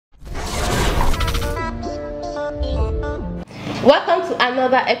Welcome to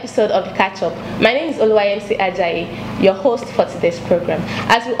another episode of The Catch Up. My name is Oluwayemisi Ajayi, your host for today's program.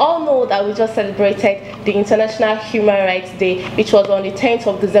 As we all know that we just celebrated the International Human Rights Day, which was on the 10th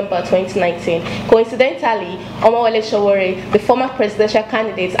of December 2019. Coincidentally, Omowole Sowore, the former presidential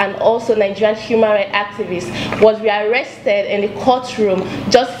candidate and also Nigerian human rights activist, was rearrested in the courtroom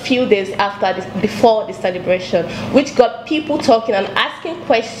just a few days before the celebration, which got people talking and asking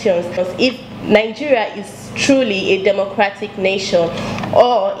questions if Nigeria is truly a democratic nation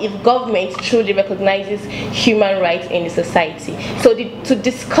or if government truly recognizes human rights in the society. So to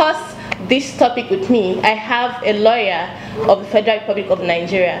discuss this topic with me, I have a lawyer of the Federal Republic of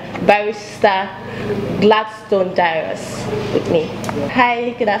Nigeria, Barrister Gladstone Darius, with me.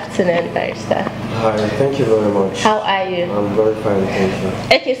 Hi, good afternoon, Barrister. Hi, thank you very much. How are you? I'm very fine, thank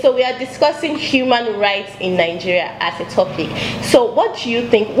you. Okay, so we are discussing human rights in Nigeria as a topic. So what do you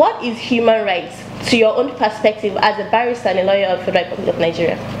think, what is human rights to your own perspective as a barrister and a lawyer of the Federal Republic of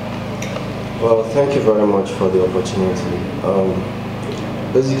Nigeria? Well, thank you very much for the opportunity.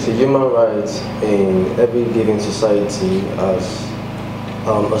 Basically, human rights in every given society as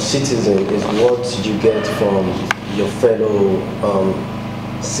a citizen is what you get from your fellow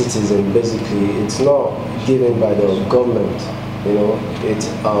citizen. Basically, it's not given by the government. You know, it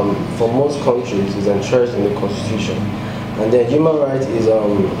for most countries is entrenched in the constitution. And then human rights is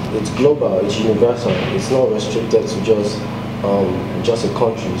it's global, it's universal. It's not restricted to just a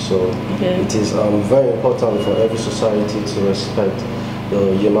country. So it is very important for every society to respect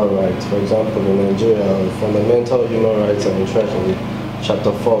the human rights. For example, in Nigeria, fundamental human rights are entrenched in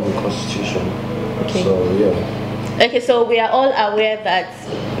Chapter 4 of the Constitution. Okay. So yeah. Okay, so we are all aware that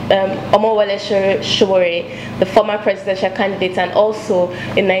Omowole Sowore, the former presidential candidate and also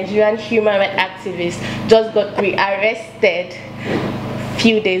a Nigerian human rights activist, just got rearrested a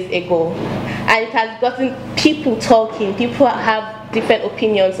few days ago. And it has gotten people talking. People have different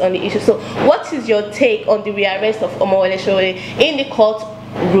opinions on the issue. So what is your take on the rearrest of Omowole Sowore in the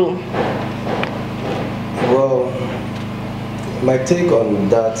courtroom? Well, my take on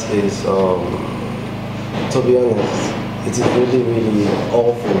that is, to be honest, it is really, really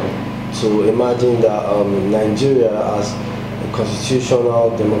awful to imagine that Nigeria as a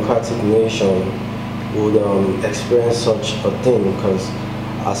constitutional democratic nation would experience such a thing, because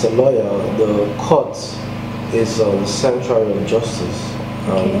as a lawyer, the court is the sanctuary of justice.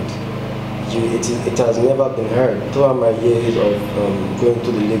 It has never been heard. Throughout my years of going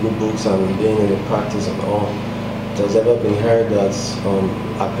through the legal books and being in the practice and all, it has never been heard that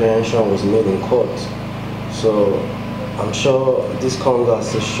apprehension was made in court. So I'm sure this comes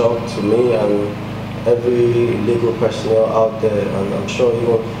as a shock to me and every legal personnel out there, and I'm sure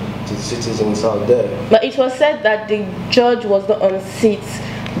even to the citizens out there. But it was said that the judge was not on seat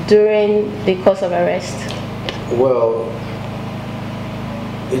during the course of arrest. Well,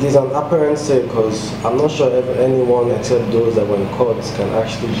 it is an apparent say, because I'm not sure if anyone except those that were in court can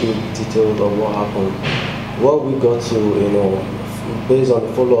actually give details of what happened. What we got to, based on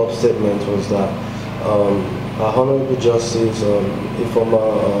the follow-up statement, was that our Honorable Justice Ifeoma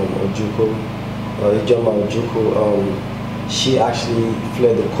Ijoma Ojukwu, she actually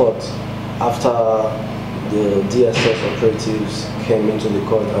fled the court after the DSS operatives came into the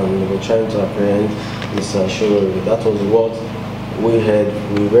court and they were trying to apprehend Mr. Sowore. That was what we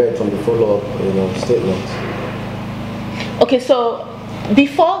read from the follow-up statement. Okay, so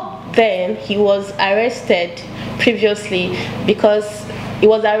before then he was arrested previously, because he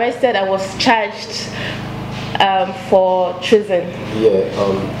was arrested and was charged for treason. Yeah,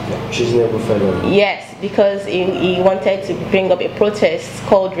 treasonable felony. Yes, because he wanted to bring up a protest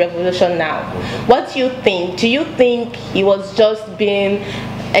called Revolution Now. What do you think? Do you think he was just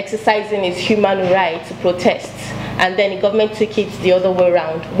exercising his human right to protest, and then the government took it the other way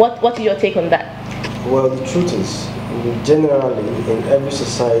around? What is your take on that? Well, the truth is, generally in every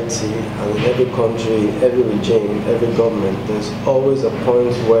society and in every country, in every regime, every government, there's always a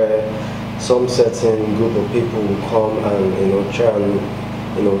point where some certain group of people will come and try and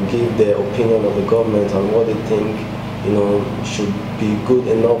give their opinion of the government and what they think should be good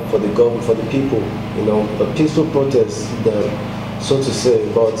enough for the government, for the people. A peaceful protest, so to say.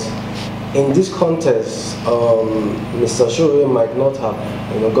 But in this context, Mr. Sowore might not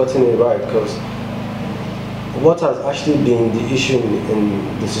have gotten it right, because what has actually been the issue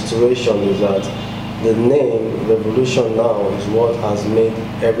in the situation is that the name Revolution Now is what has made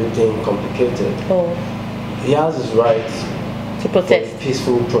everything complicated. Oh. He has his right to protest.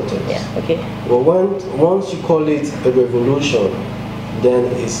 Peaceful protest. Yeah, okay. But once you call it a revolution, then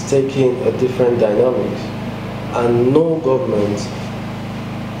it's taking a different dynamic. And no government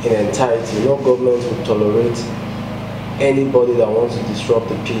in entirety, no government would tolerate anybody that wants to disrupt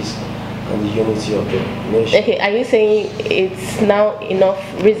the peace and the unity of the nation. Okay, are you saying it's now enough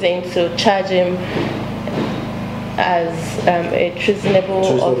reason to charge him as a treasonable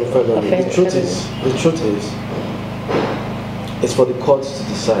felony? offense? The truth is, it's for the courts to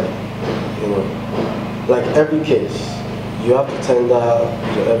decide. You know, like every case, you have to tender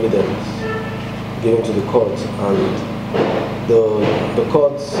your evidence given to the court, and the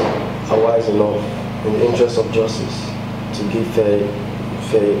courts are wise enough, in the interest of justice, to give fair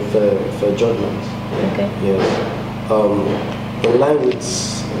judgment. Okay. Yes. In line with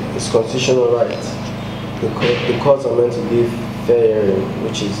its constitutional right, the courts are meant to give fair hearing,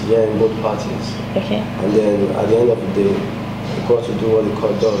 which is hearing both parties. Okay. And then at the end of the day, the court will do what the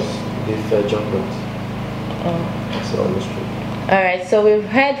court does, give fair judgment. That's the honest truth. All right, so we've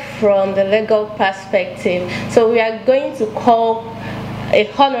heard from the legal perspective. So we are going to call a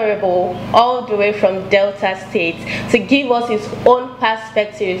honorable all the way from Delta State to give us his own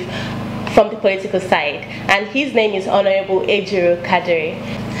perspective from the political side. And his name is Honorable Ejiro Kadiri.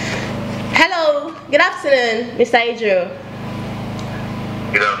 Hello, good afternoon, Mr. Ejiro.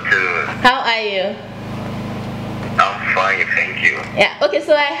 Good afternoon. How are you? I'm fine, thank you. Yeah, okay,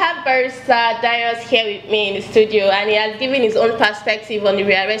 so I have Barrister Darius here with me in the studio, and he has given his own perspective on the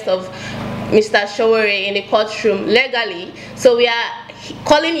rearrest of Mr. Sowore in the courtroom legally. So we are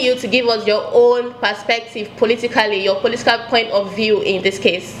calling you to give us your own perspective politically, your political point of view in this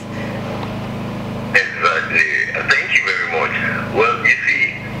case. Exactly. Thank you very much. Well, you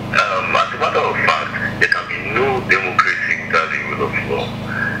see, as a matter of fact, there can be no democracy without the rule of law.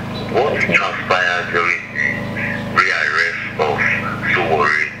 What transpired during the rearrest of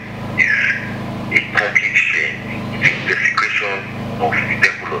Sowore is a complete shame. It's a desecration of the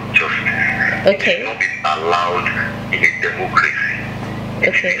temple of justice. Okay. It should not be allowed in a democracy.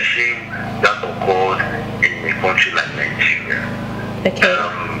 It's a shame that occurred in a country like Nigeria. Okay.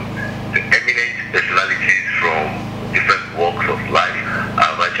 The eminent personalities from different walks of life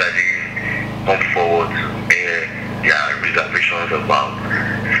have actually come forward to air their reservations about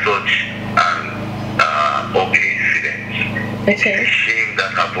such an ugly incident. It's a shame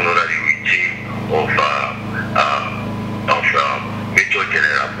that happened under the regime of Major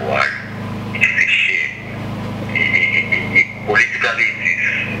General Buhari. It is a shame. Politically, it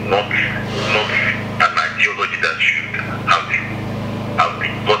is not an ideology that should have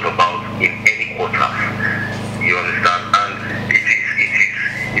been thought about in any quarter. You understand? And it is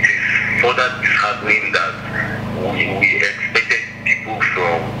further disheartening that we expected people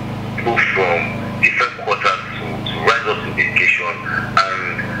from different quarters to rise up to the occasion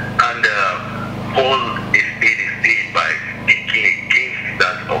and call a spade by speaking against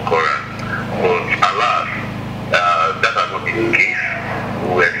that occurrence. But alas, that has not been the case.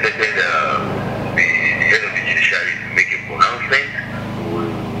 We expected the head of the judiciary to make a pronouncement.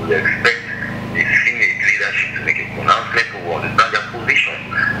 We expect the senior leadership to make a pronouncement to understand their position.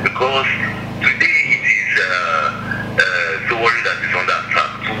 Because today it is Sowore that is under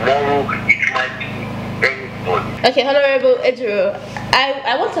attack. Tomorrow it might be anybody. Okay, Honorable Ejiro,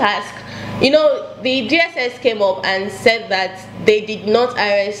 I want to ask, you know, the DSS came up and said that they did not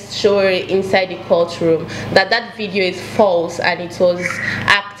arrest Sowore inside the courtroom, that video is false and it was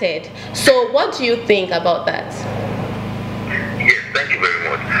acted. So what do you think about that? Yes, thank you very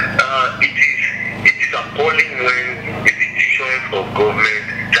much. It is appalling when institutions of government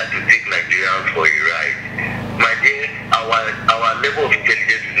try to take Nigerians for a ride. My dear, our level of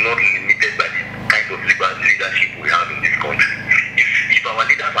intelligence is not limited by the kind of leadership we have in this country. If our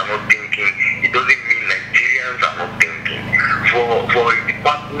leaders are not thinking, it doesn't mean Nigerians are not thinking. For a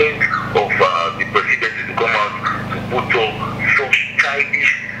department of the presidency to come out to put up such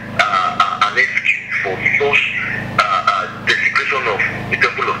childish an excuse for such desecration of the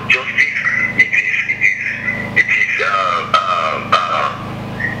temple of justice, it is the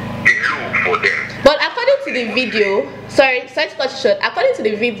law for them. But according to the video, sorry to cut you short, according to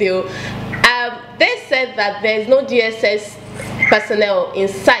the video, they said that there is no DSS personnel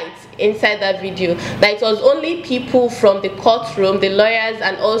inside that video, that it was only people from the courtroom, the lawyers,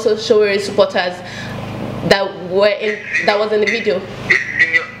 and also Sowore supporters that was in the video. A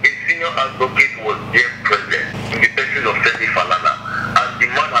senior advocate was there present in the person of Femi Falana, and the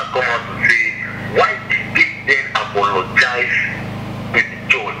man had come out to say, why did they then apologize to the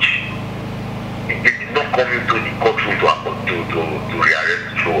judge? They did not come into the courtroom to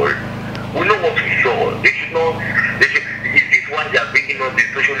rearrest Sowore. We know what we saw. Is this why they are bringing on the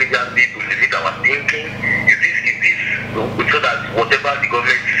social media to limit our thinking? Is this so that whatever the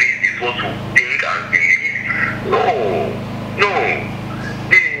government says is what we think and believe? No.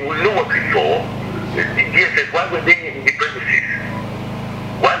 We know what we saw. The DSS, why Why were they in the premises?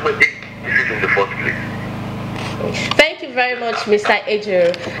 Why were they in the first place? Thank you very much, Mr.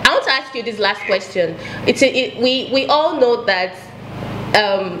 Ejiro. I want to ask you this last question. We all know that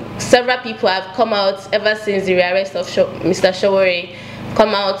several people have come out ever since the arrest of Mr. Sowore,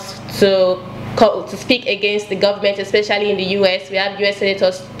 come out to speak against the government, especially in the US. We have US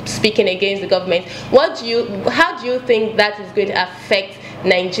senators speaking against the government. How do you think that is going to affect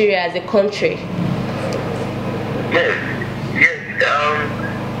Nigeria as a country? Yes.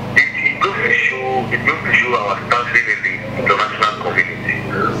 It goes to show our standing in the international community.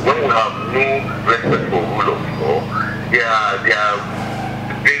 When we have no respect for rule of law, there are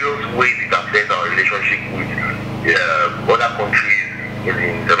various ways it affects our relationship with other countries in the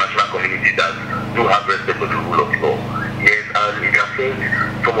international community that do have respect for the rule of law. Yes, and it affects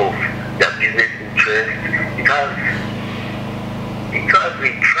some of their business interests. It has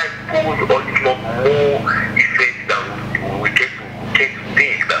a trifold or if not more effect than we get to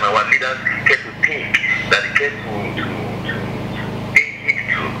think, than our leaders get to think, that they get to pay heed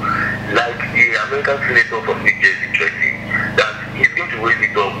to. Like the American senator from New Jersey, Tracy, that he's going to raise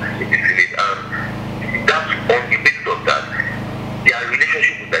it up in the Senate, and that's on the basis of that. Their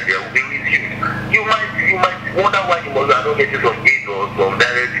relationship with Nigeria will be resumed. You might wonder why the Muslims are not getting some aid or some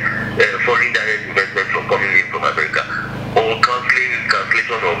foreign direct investment from coming in from America, or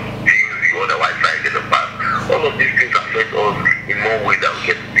cancellation of deals you otherwise signed in the past. All of these things affect us in more ways than we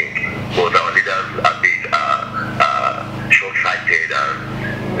get to think. But our leaders are short-sighted,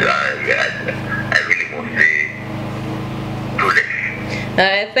 and I really must say,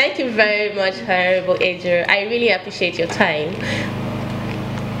 clueless. Thank you very much, Honorable Ejiro. I really appreciate your time.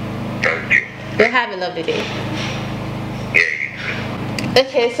 Thank you. You have a lovely day. Yeah.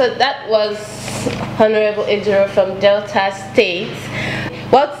 Okay, so that was Honorable Ejiro from Delta State.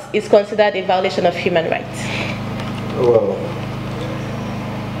 What is considered a violation of human rights? Well,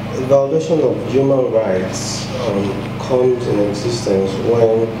 the violation of human rights comes in existence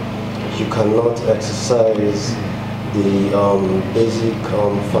when you cannot exercise the basic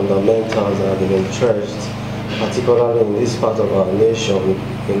fundamentals that have been entrenched, particularly in this part of our nation,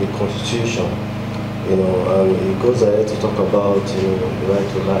 in the Constitution. And it goes ahead to talk about the right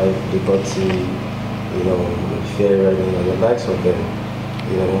to life, liberty, fair reign, and the likes of them.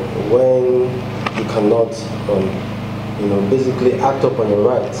 When you cannot basically act upon your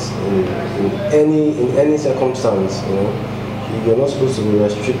rights in any circumstance, you're not supposed to be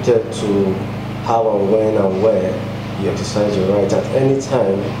restricted to how and when and where you exercise your rights at any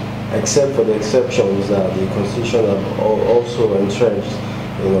time, except for the exceptions that the Constitution have also entrenched.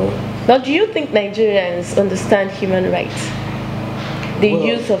 Now, do you think Nigerians understand human rights? The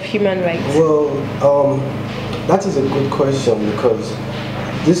use of human rights? Well, that is a good question, because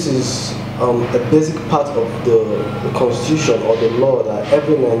this is a basic part of the Constitution or the law that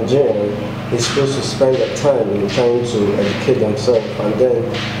every Nigerian is supposed to spend their time in trying to educate themselves. And then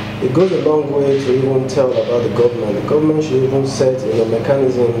it goes a long way to even tell about the government. The government should even set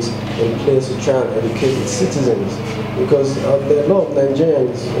mechanisms in place to try and educate its citizens, because there are a lot of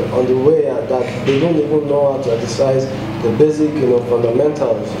Nigerians on the way that they don't even know how to exercise the basic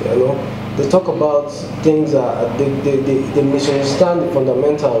fundamentals. They talk about things that they misunderstand the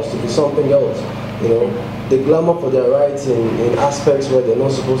fundamentals to be something else. They glamour for their rights in aspects where they're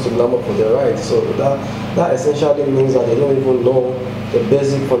not supposed to glamour for their rights. So that essentially means that they don't even know the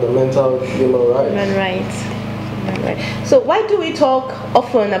basic fundamental human rights. Human rights. So why do we talk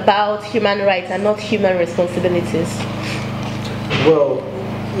often about human rights and not human responsibilities? Well,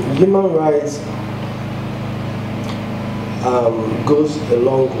 human rights goes a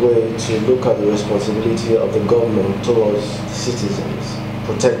long way to look at the responsibility of the government towards the citizens,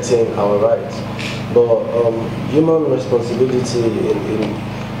 protecting our rights. But human responsibility,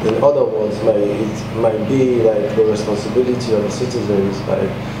 in other words, might be like the responsibility of the citizens,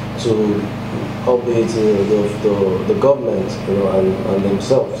 like to obey the government, and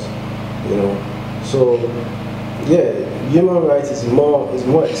themselves, So, yeah, human rights is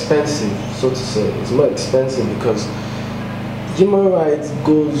more expensive, so to say. It's more expensive because human rights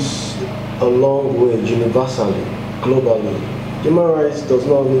goes a long way universally, globally. Human rights does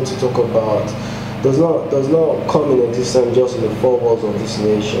not need to talk about, does not come in existence just in the four walls of this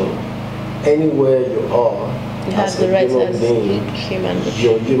nation. Anywhere you are, you have the right as human being.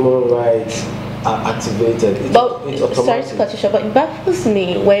 Your human rights are activated. It's sorry to cut you short, but it baffles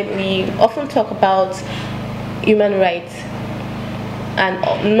me when we often talk about human rights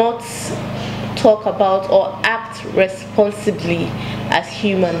and not talk about or act responsibly as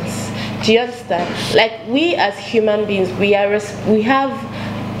humans. Do you understand? Like, we as human beings, we have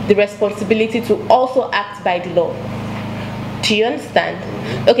the responsibility to also act by the law. Do you understand?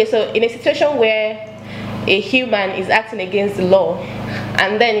 Okay, so in a situation where a human is acting against the law,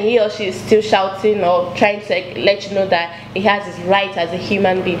 and then he or she is still shouting or trying to let you know that he has his right as a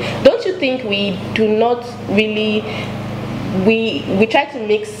human being, don't you think we do not really, we try to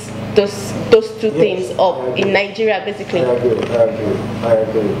mix those two things up in Nigeria, basically? I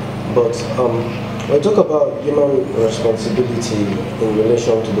agree. But when we talk about human responsibility in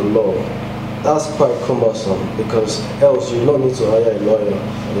relation to the law, that's quite cumbersome, because else you don't need to hire a lawyer.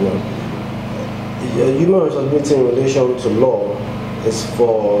 You know, human responsibility in relation to law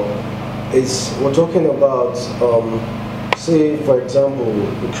we're talking about, say for example,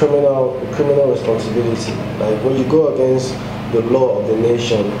 the criminal responsibility. Like when you go against the law of the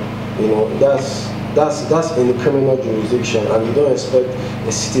nation, you know, that's in the criminal jurisdiction, and you don't expect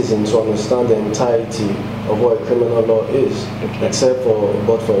a citizen to understand the entirety of what a criminal law is, except for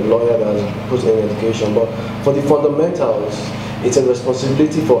a lawyer that has put in education. But for the fundamentals, it's a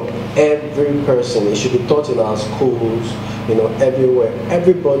responsibility for every person. It should be taught in our schools, you know, everywhere.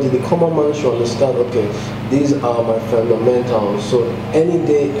 Everybody, the common man should understand, okay, these are my fundamentals. So any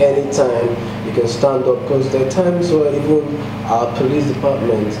day, anytime, you can stand up, because there are times where even our police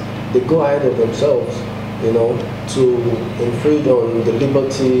department, they go ahead of themselves, you know, to infringe on the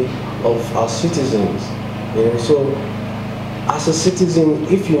liberty of our citizens. You know, so as a citizen,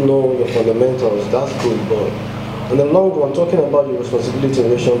 if you know your fundamentals, that's good. But in the long run, talking about your responsibility in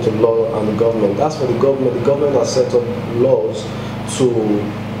relation to law and the government, that's for the government. The government has set up laws to,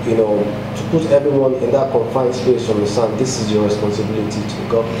 you know, to put everyone in that confined space to understand this is your responsibility to the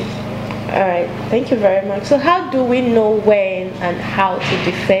government. All right, thank you very much. So how do we know when and how to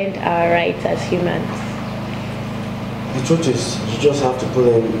defend our rights as humans? The truth is, you just have to put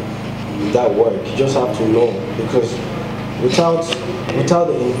in that work. You just have to know, because without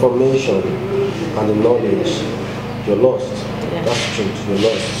the information and the knowledge, you're lost. Yeah. That's the truth,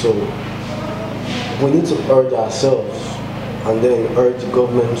 you're lost. So we need to urge ourselves and then urge the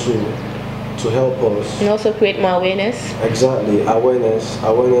government to help us. And also create more awareness. Exactly,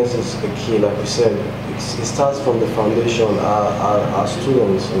 awareness is the key. Like we said, it starts from the foundation. Our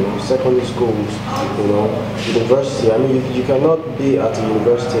students, you know, secondary schools, you know, university. I mean, you cannot be at a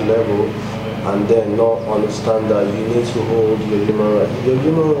university level and then not understand that you need to hold your human rights. Your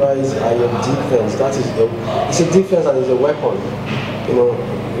human rights are your defense. It's a defense and it's a weapon. You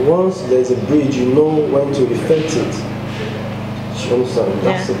know, once there's a bridge, you know when to effect it. You understand?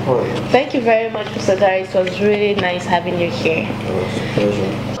 That's the point. Thank you very much, Mr. Dari. It was really nice having you here. It was a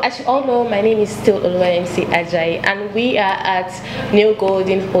pleasure. As you all know, my name is still Oluwayemisi Ajayi, and we are at New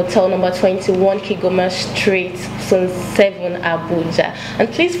Golden Hotel number 21 Kigoma Street, Zone 7, Abuja. And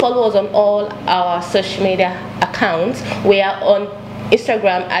please follow us on all our social media accounts. We are on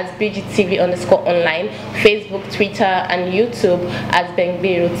Instagram as BGTV_online, Facebook, Twitter, and YouTube as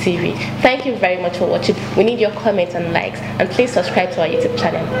Bengbero TV. Thank you very much for watching. We need your comments and likes, and please subscribe to our YouTube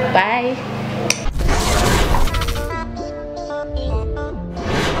channel. Bye.